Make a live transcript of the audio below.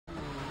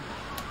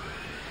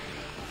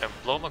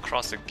blow him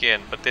across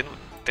again, but then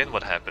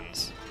what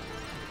happens?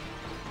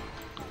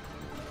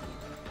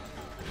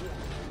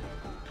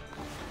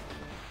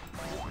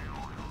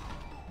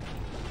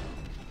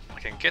 I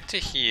can get to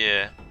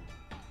here.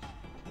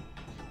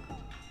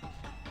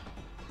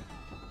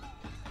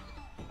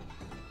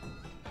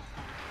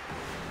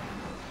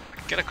 I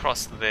can get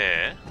across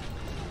there.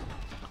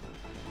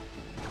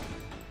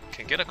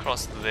 Can get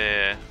across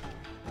there.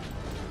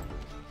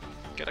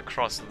 Get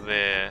across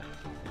there.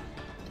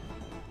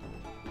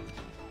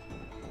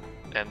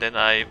 And then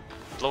I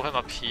blow him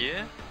up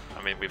here.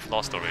 I mean, we've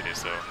lost already,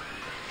 so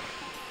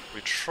we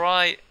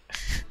try.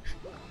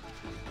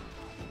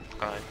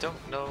 I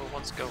don't know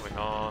what's going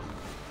on.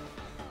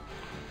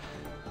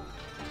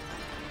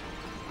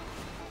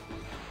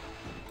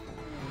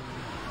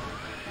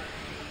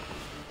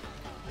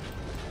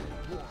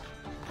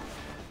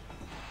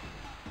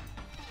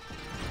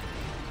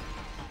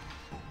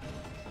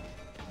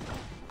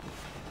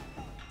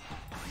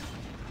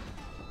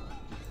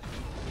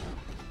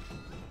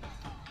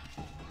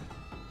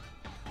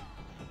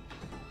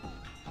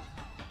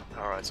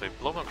 Alright, so we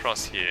blow him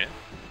across here.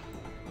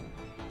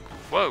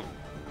 Whoa!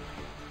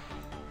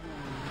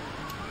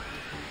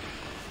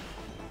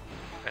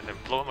 And then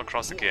blow him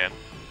across again.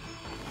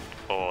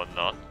 Or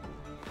not.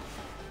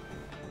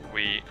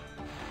 We...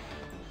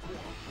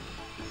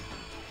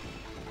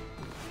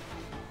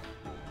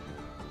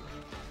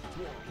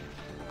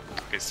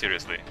 Okay,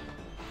 seriously.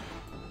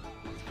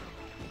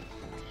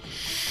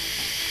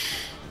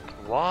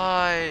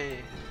 Why?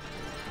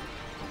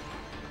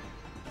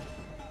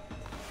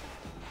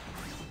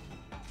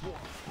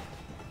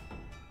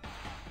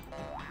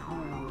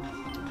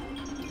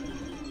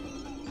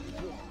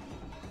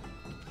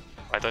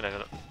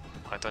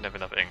 I don't have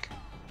enough ink.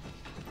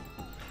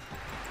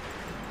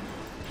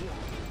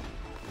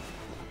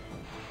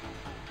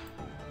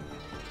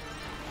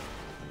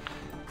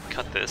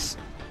 Cut this.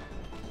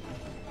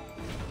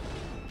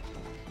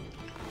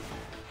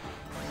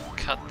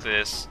 Cut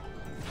this.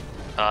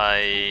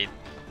 I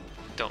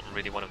don't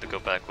really want him to go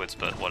backwards,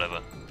 but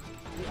whatever.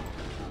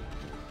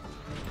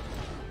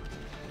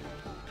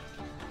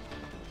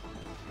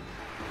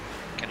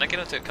 Can I get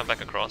him to come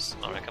back across?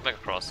 Alright, come back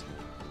across.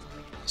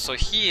 So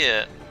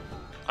here,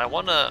 I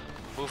wanna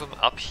move him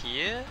up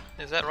here,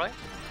 is that right?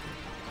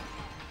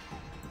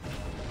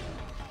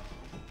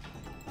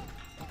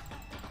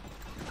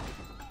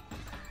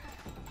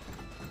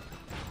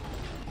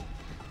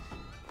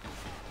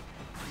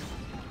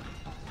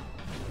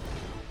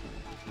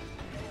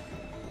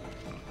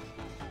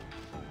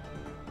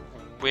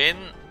 When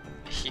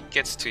he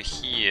gets to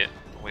here,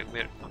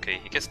 okay,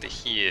 he gets to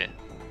here,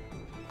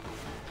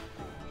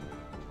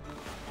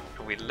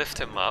 we lift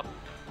him up.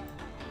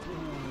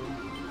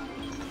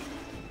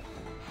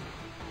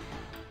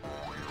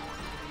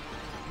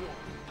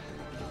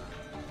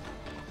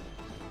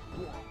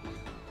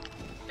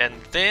 And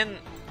then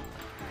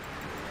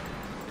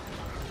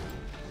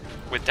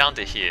we're down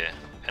to here,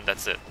 and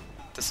that's it.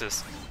 This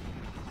is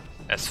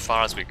as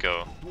far as we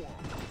go.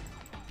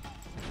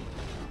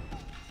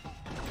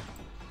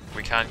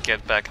 We can't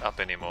get back up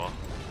anymore.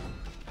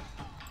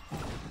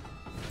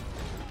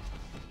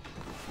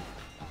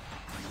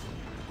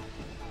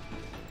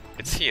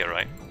 It's here,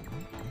 right?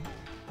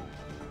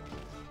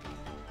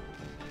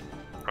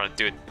 Alright,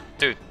 dude,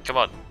 come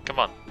on,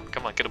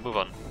 get a move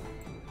on.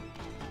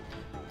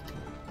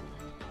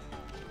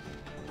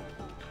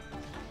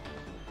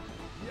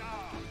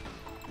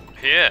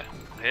 Here,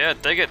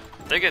 dig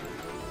it.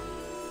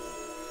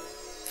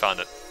 Found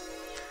it.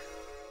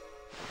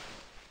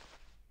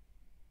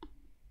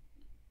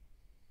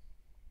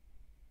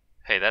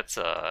 Hey, that's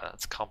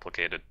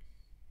complicated.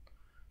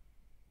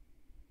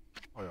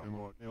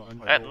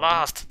 At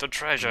last, the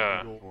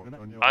treasure!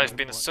 I've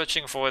been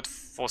searching for it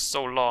for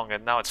so long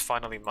and now it's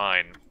finally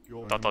mine. ...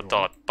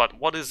 But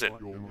what is it?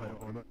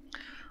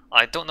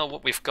 I don't know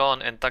what we've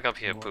gone and dug up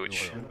here,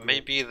 Pooch.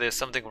 Maybe there's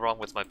something wrong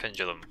with my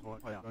pendulum.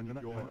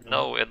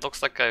 No, it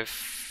looks like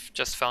I've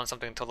just found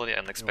something totally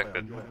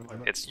unexpected.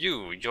 It's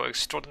you, your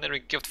extraordinary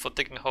gift for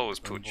digging holes,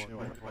 Pooch.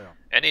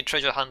 Any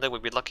treasure hunter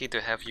would be lucky to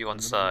have you on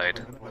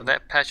side.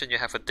 That passion you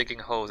have for digging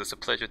holes is a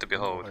pleasure to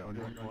behold.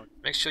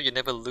 Make sure you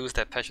never lose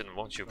that passion,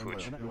 won't you,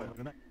 Pooch?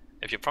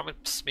 If you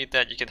promise me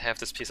that, you can have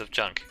this piece of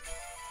junk.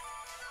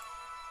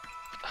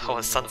 Oh,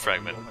 a sun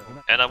fragment.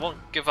 And I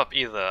won't give up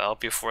either, I'll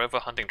be forever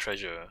hunting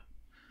treasure.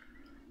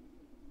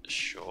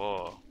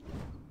 Sure.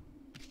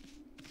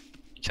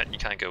 You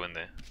can't go in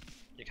there.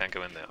 You can't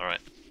go in there,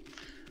 alright.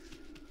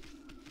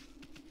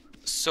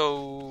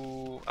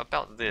 So,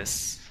 about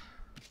this.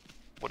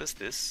 What is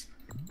this?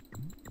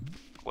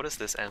 What is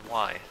this and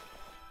why?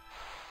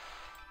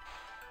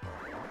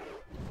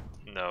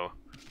 No.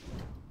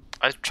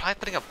 I tried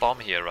putting a bomb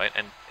here, right?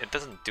 And it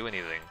doesn't do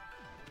anything.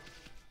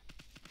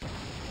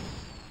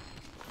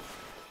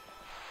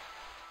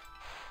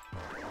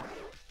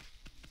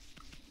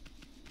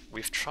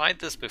 We've tried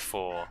this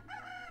before.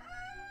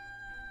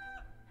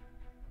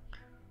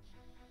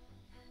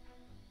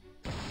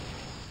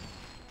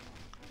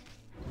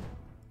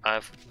 I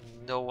have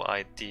no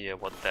idea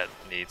what that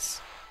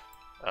needs.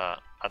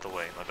 Other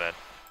way, my bad.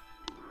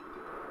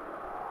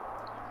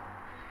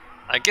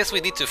 I guess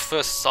we need to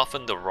first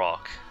soften the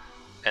rock,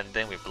 and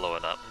then we blow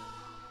it up.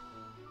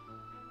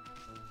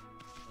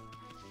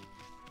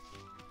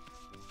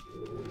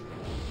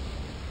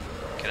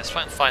 Okay, let's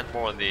try and find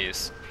more of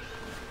these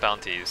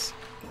bounties.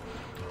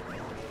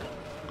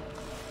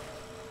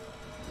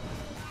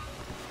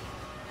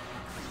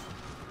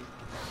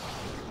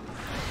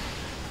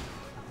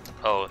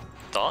 Oh,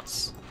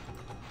 dots?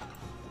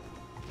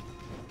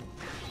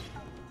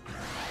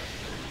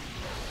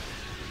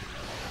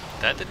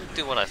 That didn't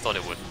do what I thought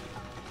it would.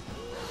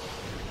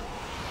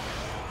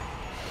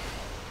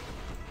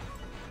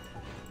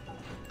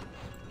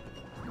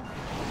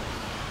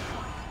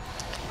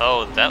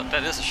 Oh,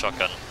 that is a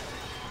shotgun.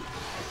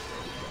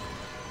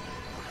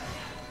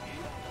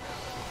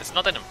 It's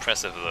not that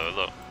impressive though,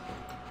 look.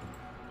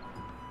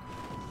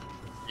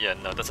 Yeah,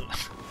 no, it doesn't.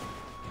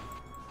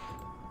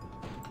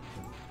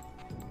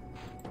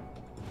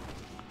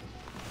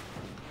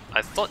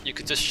 I thought you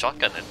could just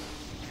shotgun it.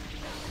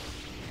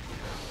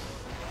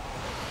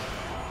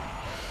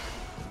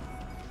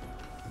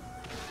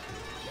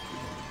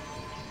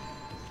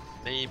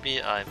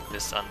 Maybe I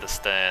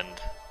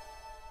misunderstand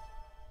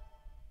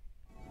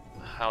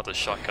how the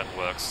shotgun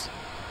works.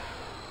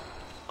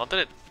 Not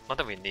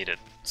that we need it,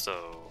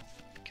 so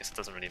I guess it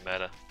doesn't really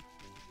matter.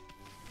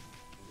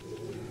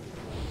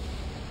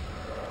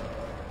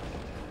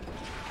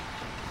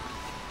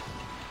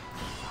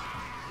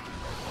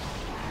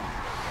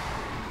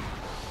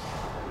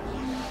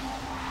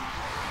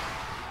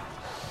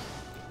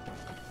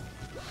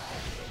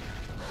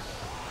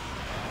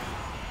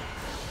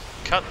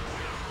 Cut!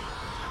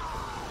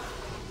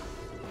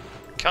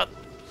 Cut!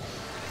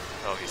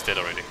 Oh, he's dead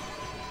already.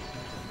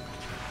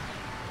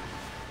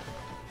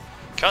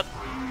 Cut!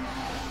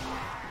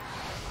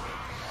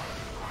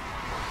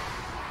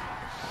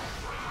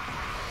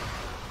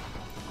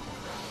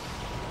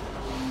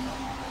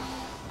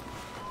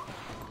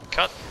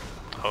 Cut!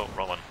 Oh,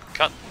 wrong one.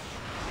 Cut!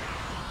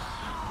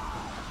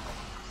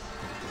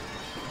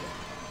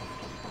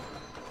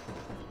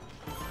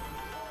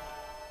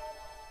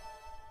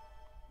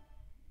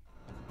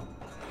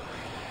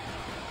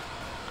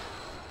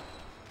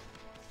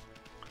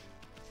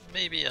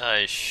 Maybe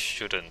I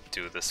shouldn't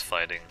do this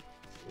fighting.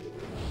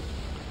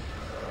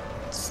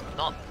 It's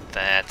not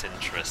that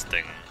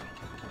interesting,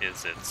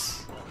 is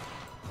it?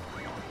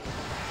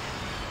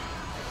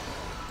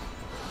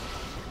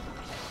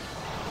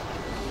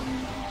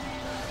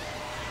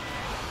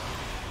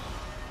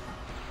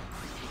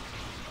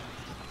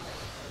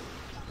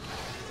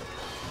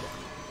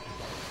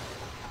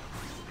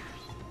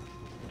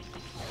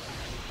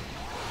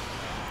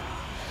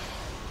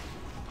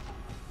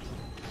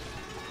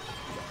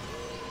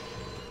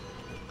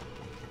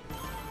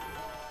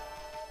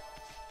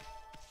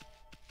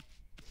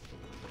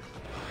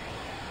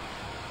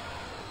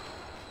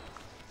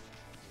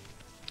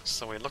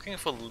 So we're looking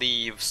for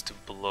leaves to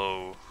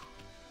blow.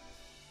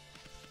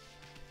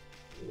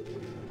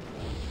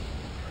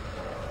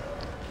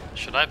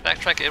 Should I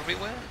backtrack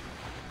everywhere?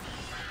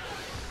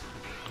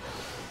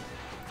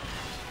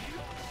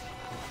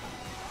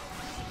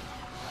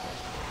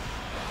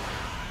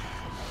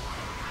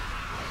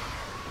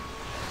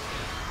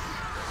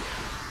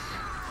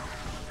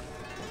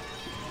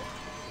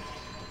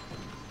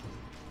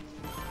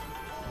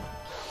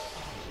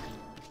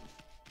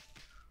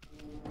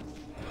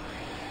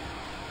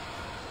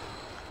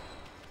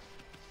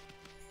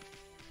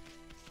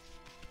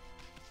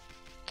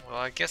 Well,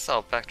 I guess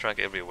I'll backtrack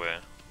everywhere.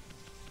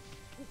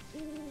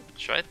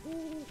 Should I?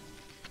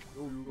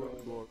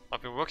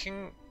 I've been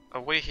working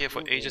away here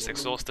for ages,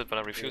 exhausted, but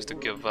I refuse to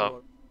give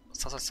up.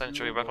 Sunset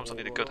Sanctuary welcomes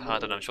only the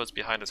good-hearted. I'm sure it's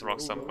behind this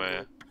rock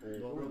somewhere.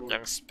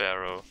 Young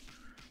Sparrow.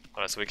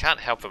 Alright, so we can't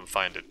help them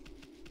find it.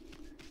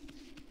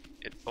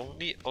 It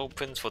only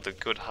opens for the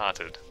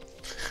good-hearted.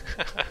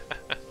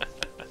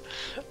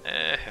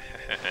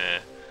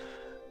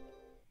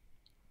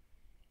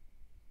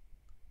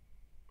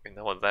 We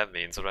know what that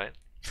means, right?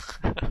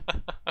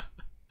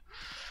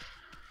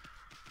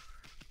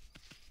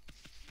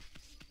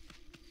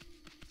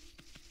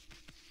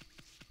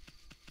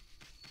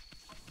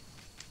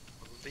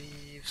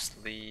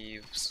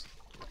 Leaves.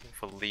 Looking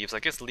for leaves. I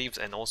guess leaves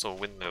and also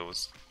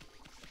windmills.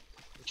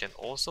 You can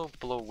also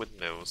blow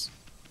windmills.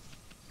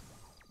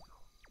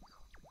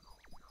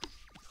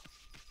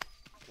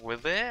 Were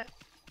there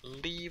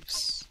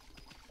leaves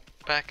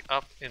back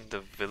up in the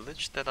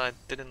village that I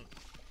didn't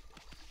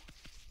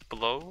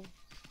blow?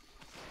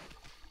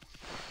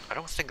 I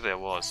don't think there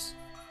was.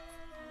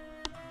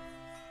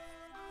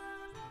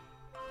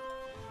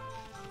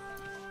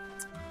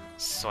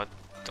 So I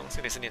don't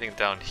think there's anything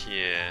down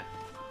here.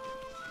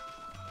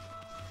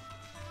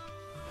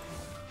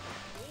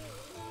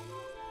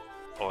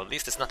 Or at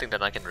least there's nothing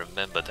that I can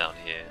remember down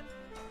here.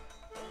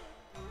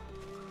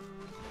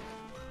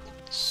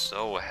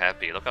 So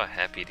happy, look how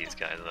happy these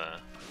guys are.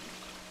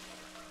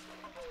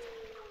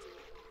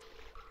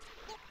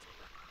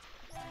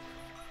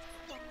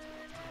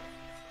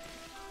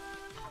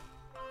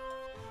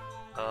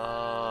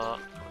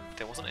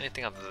 There was wasn't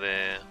anything up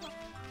there.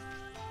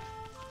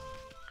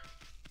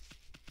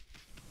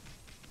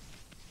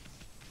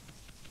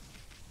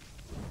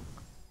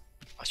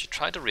 I should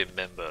try to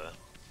remember.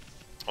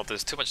 Oh,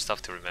 there's too much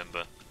stuff to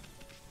remember.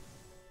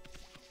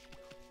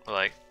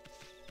 Like,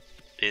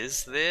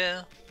 is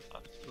there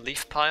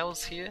leaf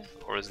piles here?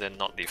 Or is there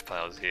not leaf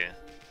piles here?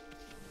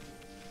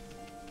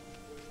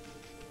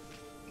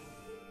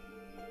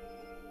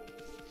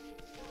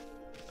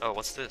 Oh,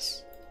 what's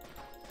this?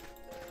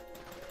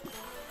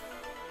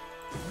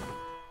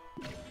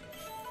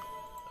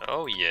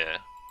 Oh yeah.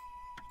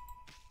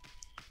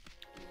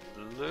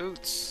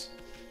 Loot.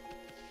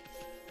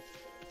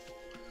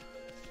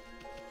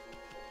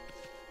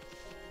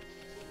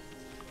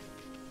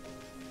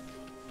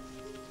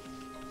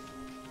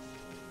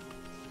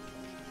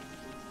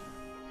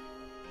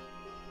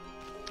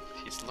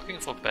 He's looking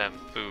for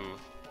bamboo.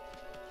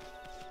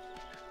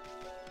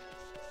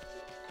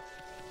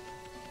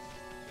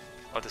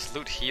 Oh, there's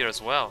loot here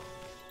as well.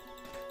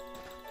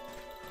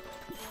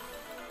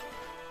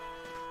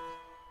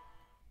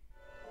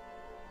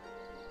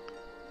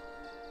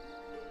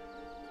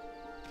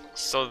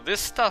 So this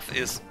stuff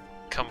is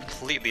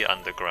completely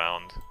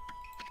underground.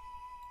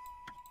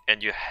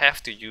 And you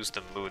have to use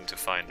the moon to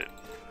find it.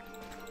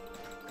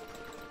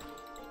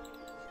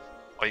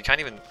 Oh, you can't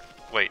even...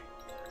 Wait.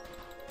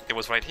 It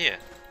was right here.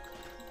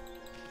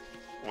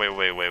 Wait.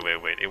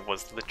 It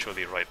was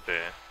literally right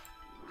there.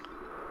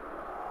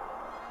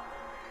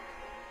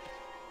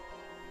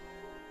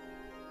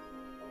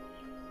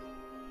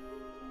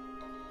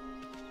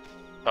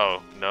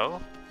 Oh,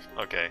 no?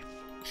 Okay.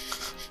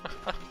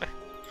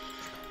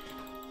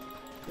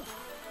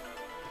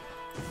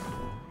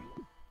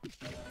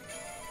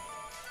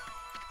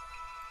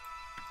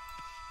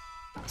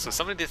 So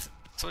some of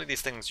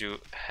these things you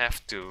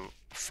have to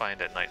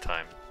find at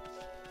nighttime.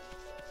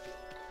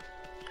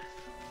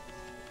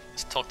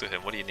 Let's talk to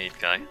him. What do you need,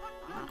 guy?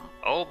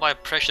 Oh, my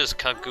precious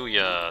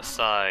Kaguya!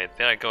 Sigh.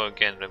 There I go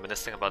again,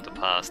 reminiscing about the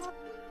past.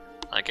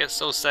 I get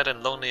so sad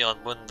and lonely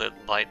on moonlit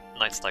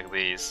nights like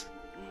these.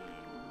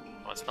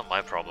 Well, it's not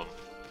my problem.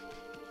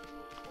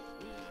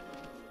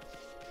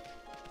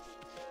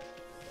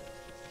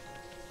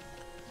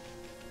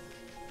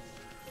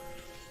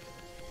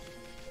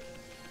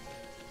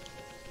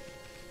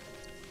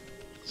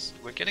 So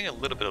we're getting a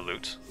little bit of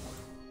loot.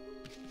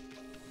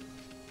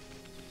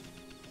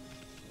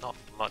 Not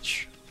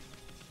much.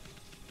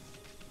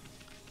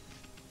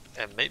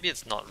 And maybe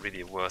it's not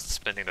really worth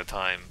spending the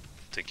time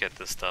to get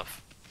this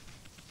stuff.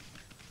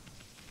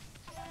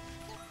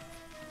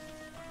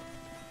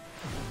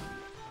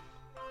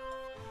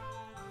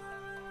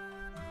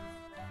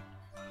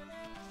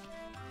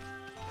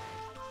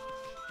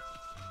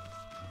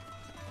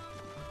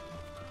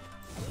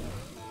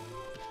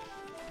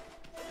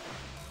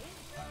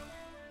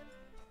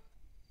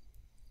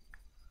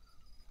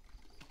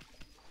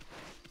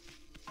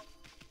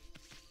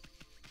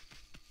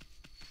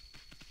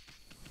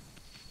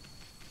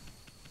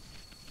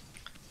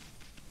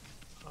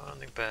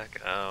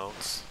 Back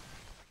out.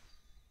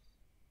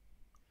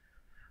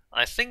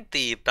 I think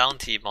the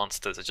bounty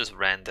monsters are just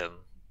random,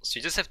 so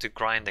you just have to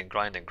grind and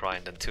grind and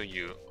grind until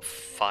you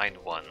find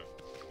one.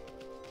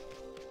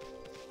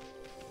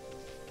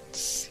 It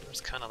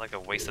seems kind of like a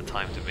waste of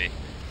time to me.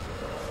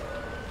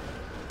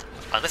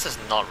 Unless it's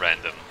not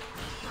random,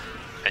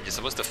 and you're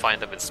supposed to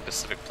find them in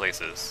specific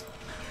places.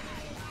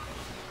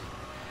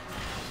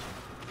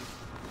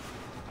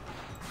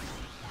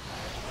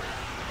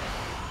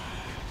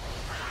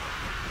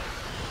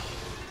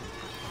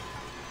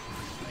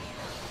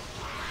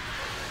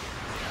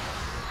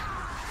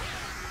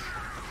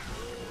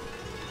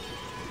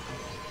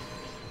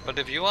 But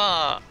if you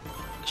are...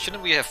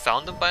 shouldn't we have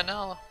found them by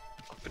now?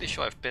 I'm pretty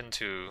sure I've been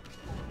to...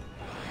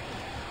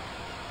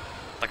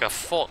 like I've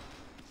fought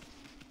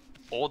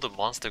all the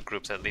monster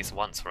groups at least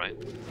once, right?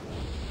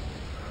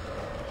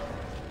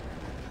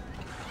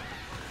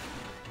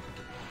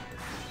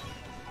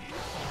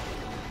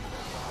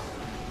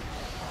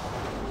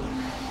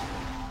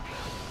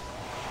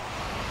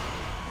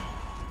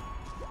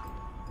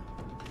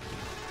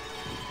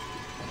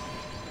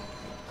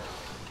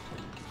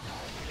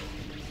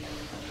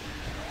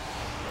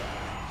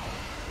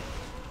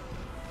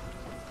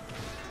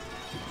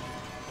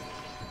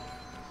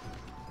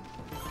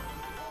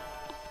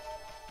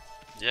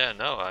 Yeah,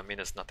 no, I mean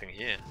there's nothing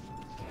here.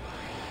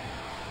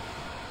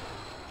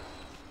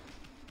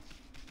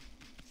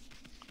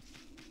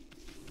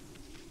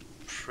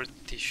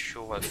 Pretty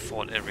sure I've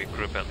fought every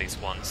group at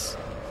least once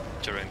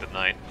during the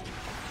night.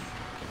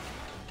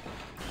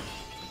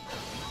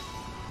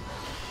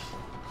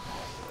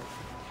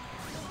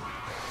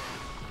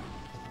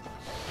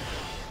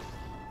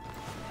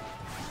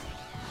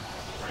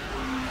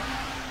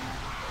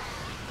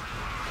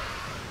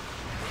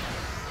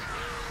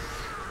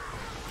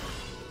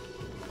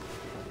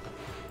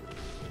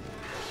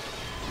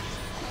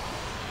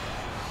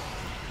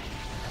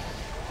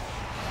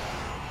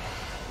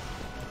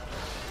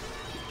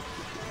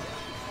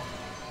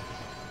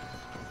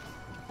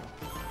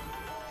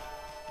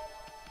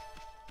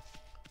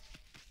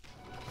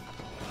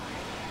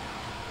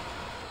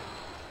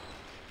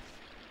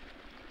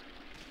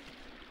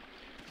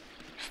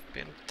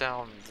 been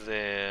down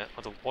there.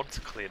 Oh, the water's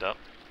cleared up.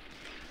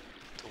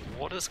 The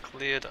water's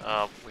cleared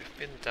up. We've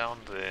been down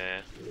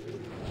there.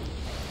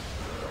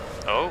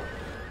 Oh,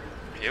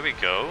 here we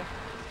go.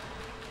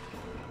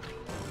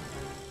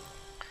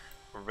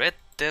 Red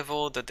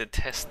Devil the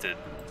Detested.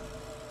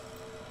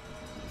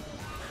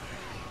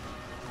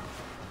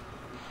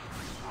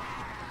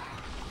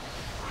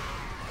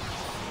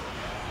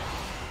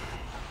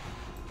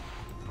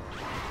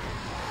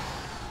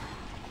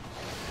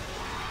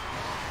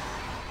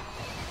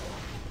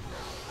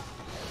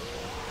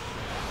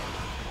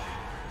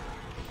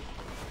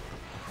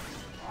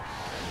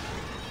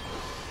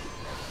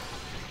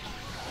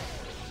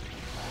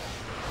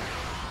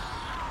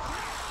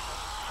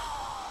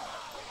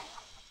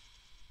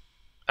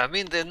 I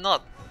mean, they're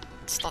not...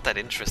 It's not that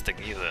interesting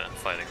either,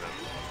 fighting them.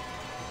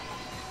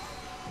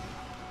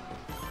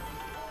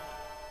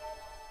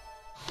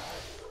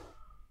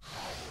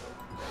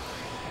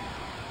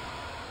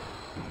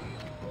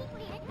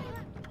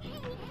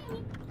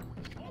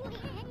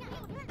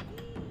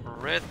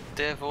 Red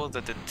Devil the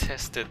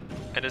Detested.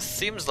 And it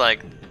seems like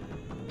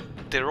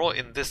they're all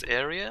in this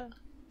area?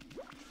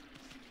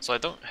 So I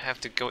don't have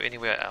to go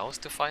anywhere else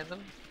to find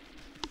them?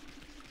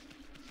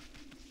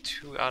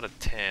 2 out of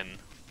 10.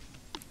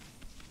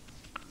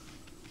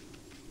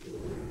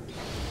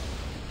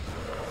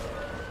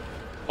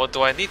 Or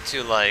do I need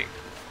to, like,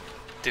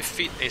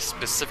 defeat a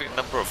specific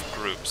number of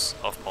groups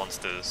of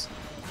monsters?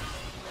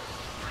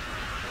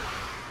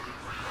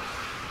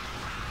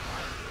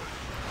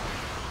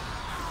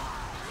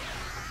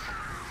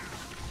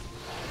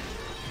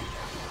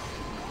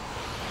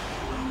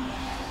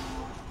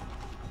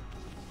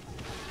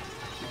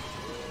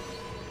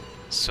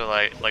 So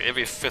like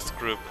every 5th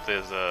group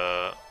there's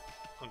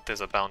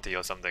a bounty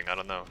or something, I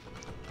don't know.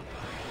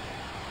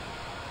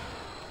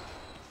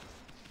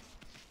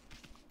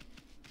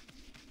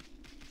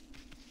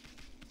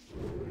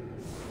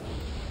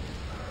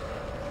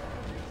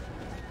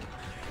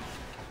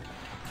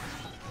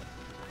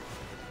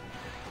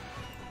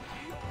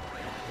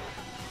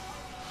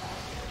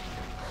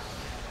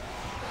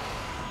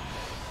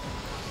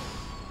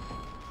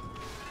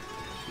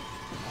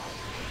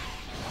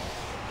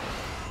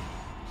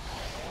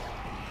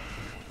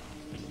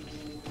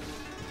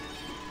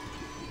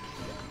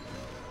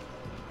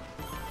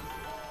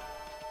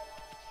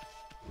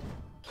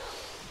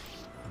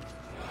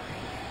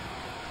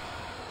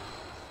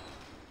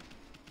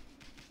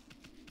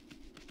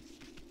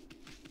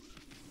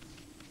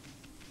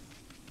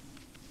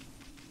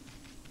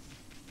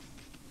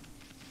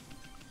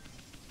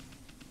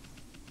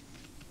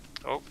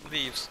 Oh,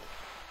 leaves.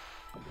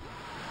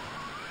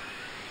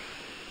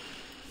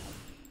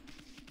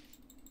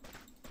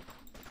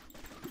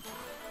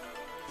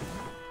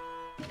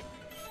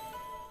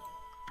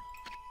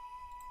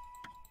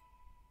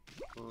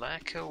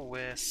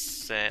 Lacquerware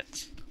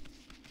set.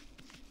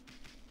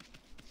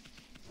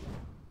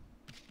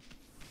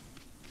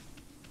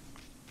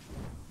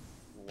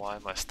 Why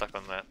am I stuck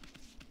on that?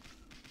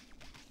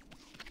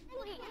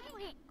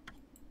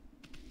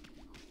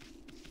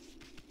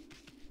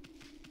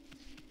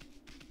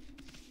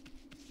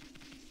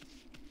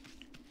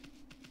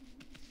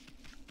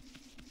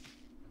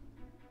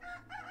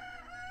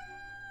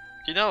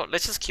 You know,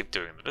 let's just keep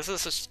doing it. Let's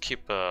just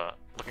keep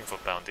looking for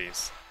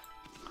bounties.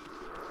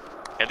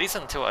 At least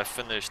until I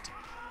finished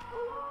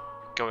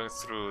going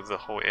through the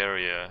whole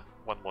area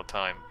one more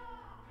time.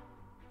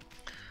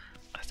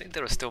 I think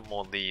there are still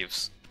more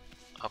leaves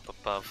up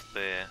above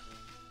there.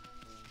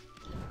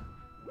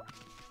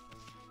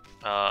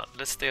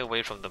 Let's stay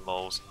away from the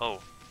moles. Oh,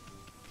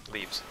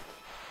 leaves.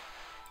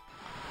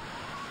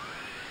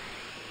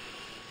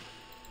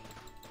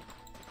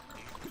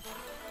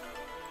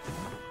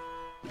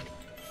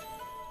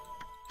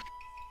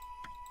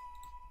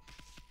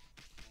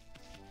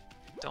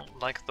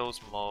 Don't like those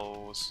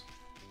moles.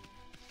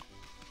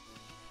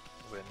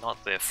 We're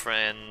not their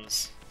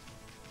friends.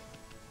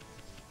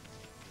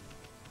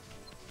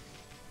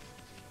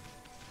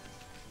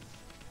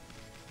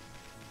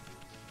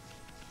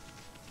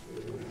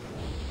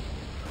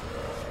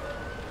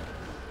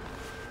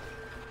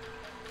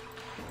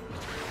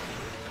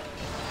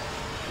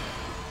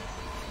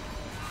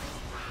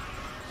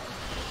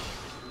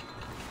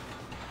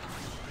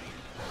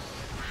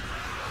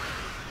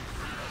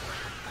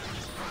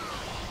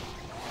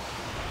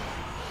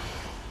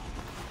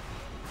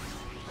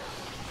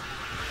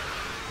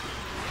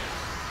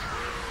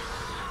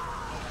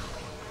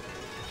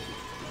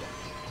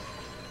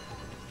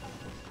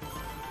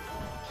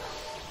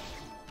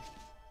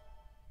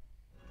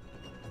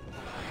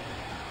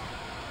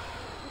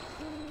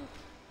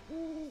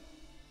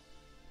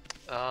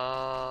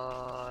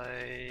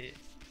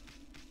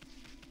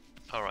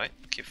 Alright,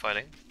 keep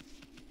fighting.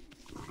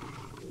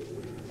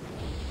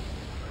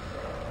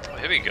 Oh,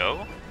 here we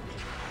go.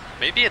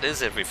 Maybe it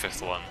is every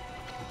 5th one.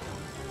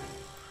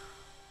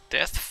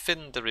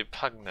 Deathfin the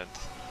Repugnant.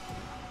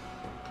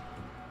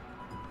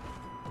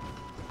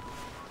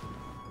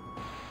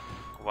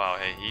 Wow,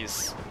 hey,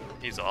 he's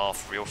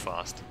off real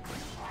fast.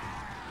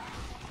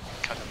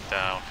 Cut him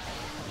down.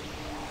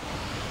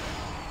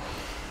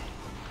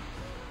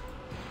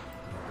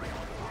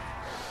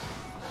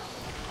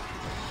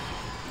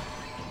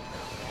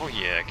 Oh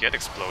yeah, get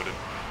exploded.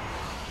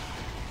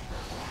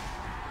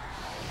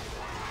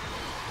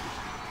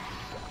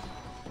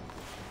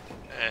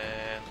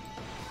 And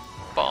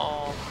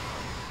bomb.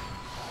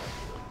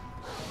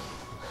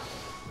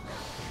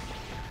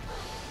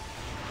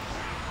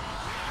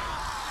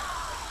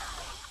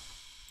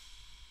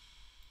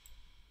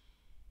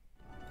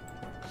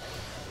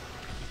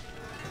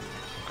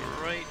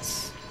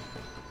 Great.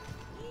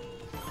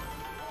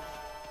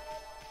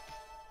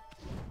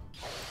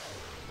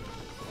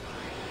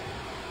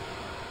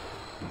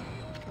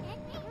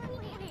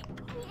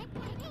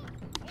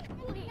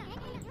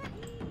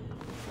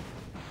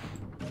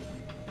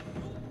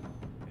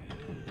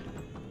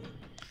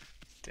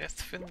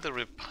 Deathwind the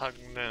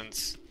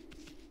Repugnance.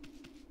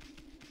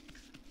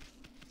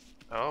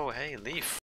 Oh, hey, Leaf.